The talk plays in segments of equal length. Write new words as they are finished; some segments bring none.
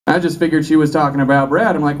I just figured she was talking about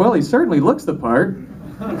Brad. I'm like, well, he certainly looks the part.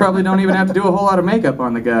 Probably don't even have to do a whole lot of makeup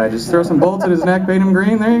on the guy. Just throw some bolts in his neck, paint him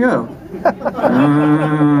green, there you go.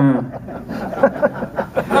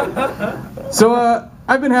 So,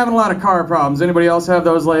 I've been having a lot of car problems. Anybody else have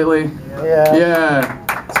those lately? Yeah.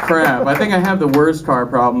 Yeah, it's crap. I think I have the worst car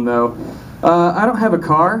problem, though. I don't have a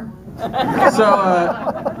car. So,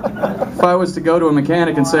 if I was to go to a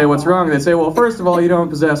mechanic and say, what's wrong? They'd say, well, first of all, you don't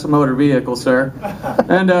possess a motor vehicle, sir.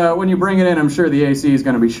 And when you bring it in, I'm sure the AC is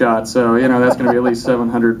going to be shot. So, you know, that's going to be at least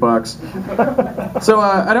 $700. So,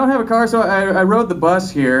 I don't have a car, so I rode the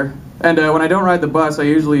bus here. And when I don't ride the bus, I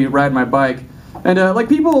usually ride my bike. And like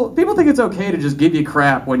people think it's okay to just give you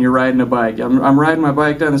crap when you're riding a bike. I'm riding my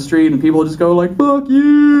bike down the street and people just go like, fuck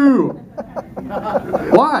you!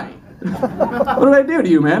 Why? What did I do to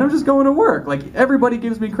you, man? I'm just going to work. Like, everybody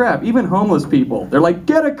gives me crap, even homeless people. They're like,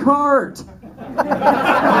 get a cart!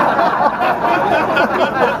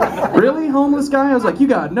 Really, homeless guy? I was like, you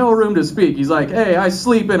got no room to speak. He's like, hey, I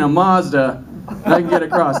sleep in a Mazda. I can get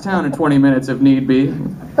across town in 20 minutes if need be.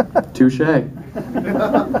 Touché.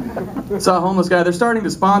 Saw a homeless guy. They're starting to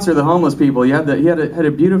sponsor the homeless people. He had a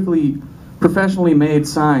beautifully, professionally made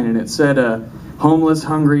sign, and it said, homeless,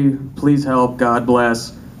 hungry, please help, God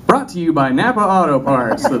bless. Brought to you by Napa Auto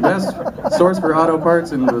Parts, the best source for auto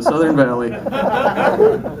parts in the Southern Valley.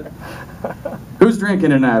 Who's drinking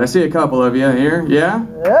tonight? I see a couple of you here. Yeah?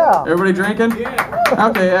 Yeah. Everybody drinking? Yeah.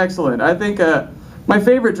 Okay, excellent. I think my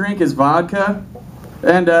favorite drink is vodka,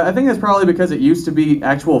 and I think that's probably because it used to be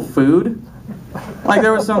actual food. Like,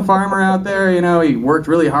 there was some farmer out there, you know, he worked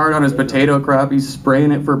really hard on his potato crop, he's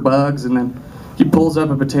spraying it for bugs, and then he pulls up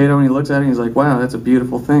a potato and he looks at it and he's like, wow, that's a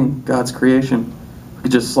beautiful thing, God's creation. You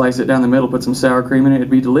could just slice it down the middle, put some sour cream in it, it'd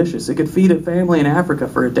be delicious. It could feed a family in Africa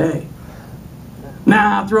for a day.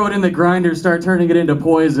 Nah, throw it in the grinder, start turning it into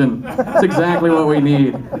poison. That's exactly what we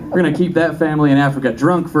need. We're going to keep that family in Africa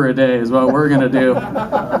drunk for a day is what we're going to do.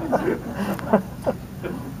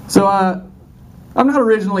 So, I'm not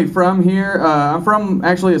originally from here. I'm from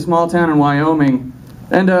actually a small town in Wyoming.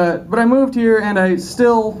 And but I moved here and I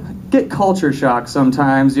still get culture shock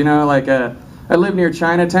sometimes, you know, like I live near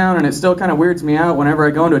Chinatown, and it still kind of weirds me out whenever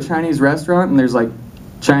I go into a Chinese restaurant and there's like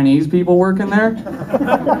Chinese people working there,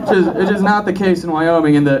 which is not the case in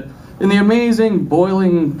Wyoming. In the amazing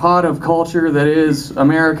boiling pot of culture that is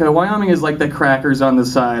America, Wyoming is like the crackers on the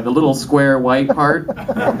side, the little square white part.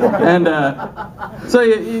 And so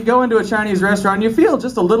you go into a Chinese restaurant and you feel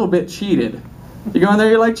just a little bit cheated. You go in there,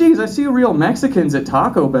 you're like, geez, I see real Mexicans at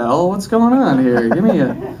Taco Bell. What's going on here? Give me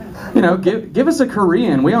a... You know, give us a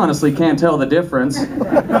Korean. We honestly can't tell the difference.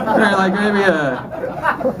 Like maybe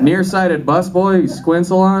a nearsighted busboy who squints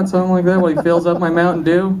a lot, something like that, while he fills up my Mountain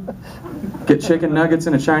Dew. Get chicken nuggets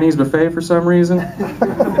in a Chinese buffet for some reason.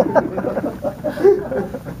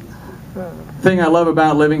 Thing I love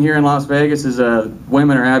about living here in Las Vegas is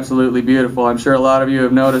women are absolutely beautiful. I'm sure a lot of you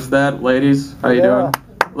have noticed that. Ladies, how you doing?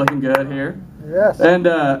 Looking good here. Yes. And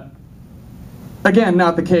again,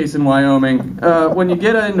 not the case in Wyoming. When you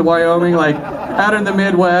get into Wyoming, like out in the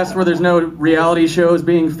Midwest where there's no reality shows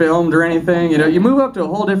being filmed or anything, you know, you move up to a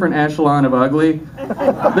whole different echelon of ugly.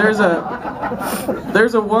 There's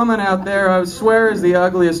a woman out there, I swear is the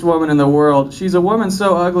ugliest woman in the world. She's a woman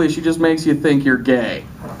so ugly she just makes you think you're gay.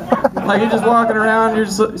 Like you're just walking around, you're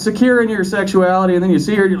secure in your sexuality, and then you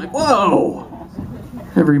see her and you're like, whoa!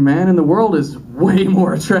 Every man in the world is way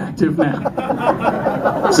more attractive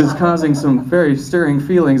now. This is causing some very stirring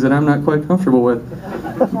feelings that I'm not quite comfortable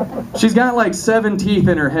with. She's got like 7 teeth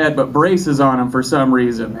in her head, but braces on them for some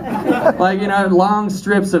reason. Like, you know, long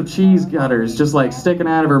strips of cheese cutters just like sticking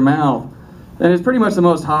out of her mouth. And it's pretty much the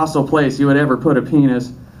most hostile place you would ever put a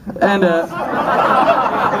penis. And,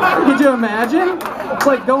 could you imagine? It's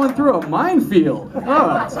like going through a minefield.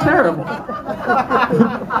 Oh, it's terrible.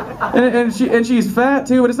 and she's fat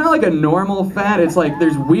too, but it's not like a normal fat. It's like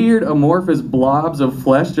there's weird amorphous blobs of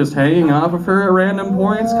flesh just hanging off of her at random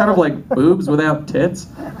points, kind of like boobs without tits,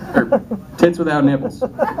 or tits without nipples.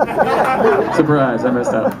 Surprise, I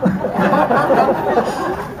messed up.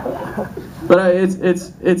 But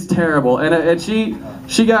it's terrible, and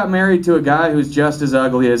she got married to a guy who's just as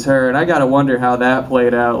ugly as her, and I gotta wonder how that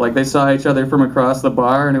played out. Like they saw each other from across the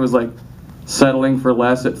bar, and it was like settling for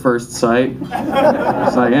less at first sight.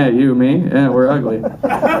 It's like, hey, you, me, yeah, we're ugly. We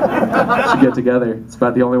should get together. It's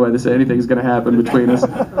about the only way anything's gonna happen between us.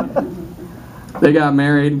 They got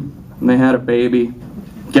married, and they had a baby.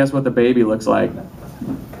 Guess what the baby looks like?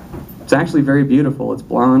 It's actually very beautiful. It's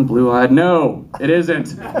blonde, blue-eyed. No, it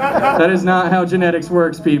isn't. That is not how genetics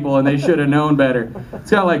works, people, and they should have known better.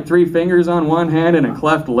 It's got like 3 fingers on one hand and a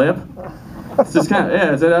cleft lip. It's just kind of,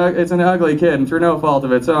 yeah, it's an ugly kid, and through no fault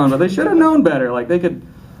of its own, but they should have known better. Like, they could,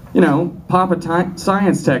 you know, pop a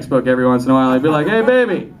science textbook every once in a while. They'd be like, hey,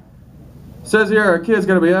 baby, says here our kid's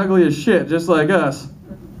gonna be ugly as shit, just like us.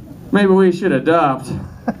 Maybe we should adopt. All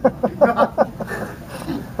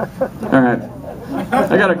right,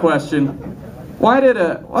 I got a question. When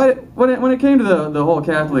it came to the whole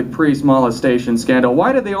Catholic priest molestation scandal,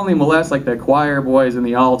 why did they only molest like the choir boys and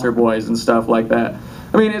the altar boys and stuff like that?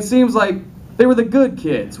 I mean, it seems like they were the good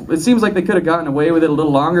kids. It seems like they could have gotten away with it a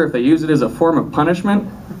little longer if they used it as a form of punishment.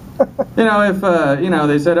 You know, if, you know,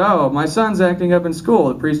 they said, oh, my son's acting up in school,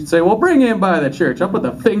 the priest would say, well, bring him by the church. I'll put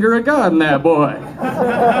the finger of God in that boy.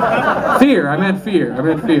 Fear. I meant fear. I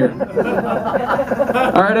meant fear.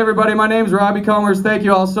 All right, everybody, my name's Robbie Komrs. Thank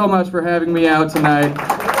you all so much for having me out tonight.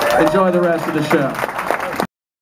 Enjoy the rest of the show.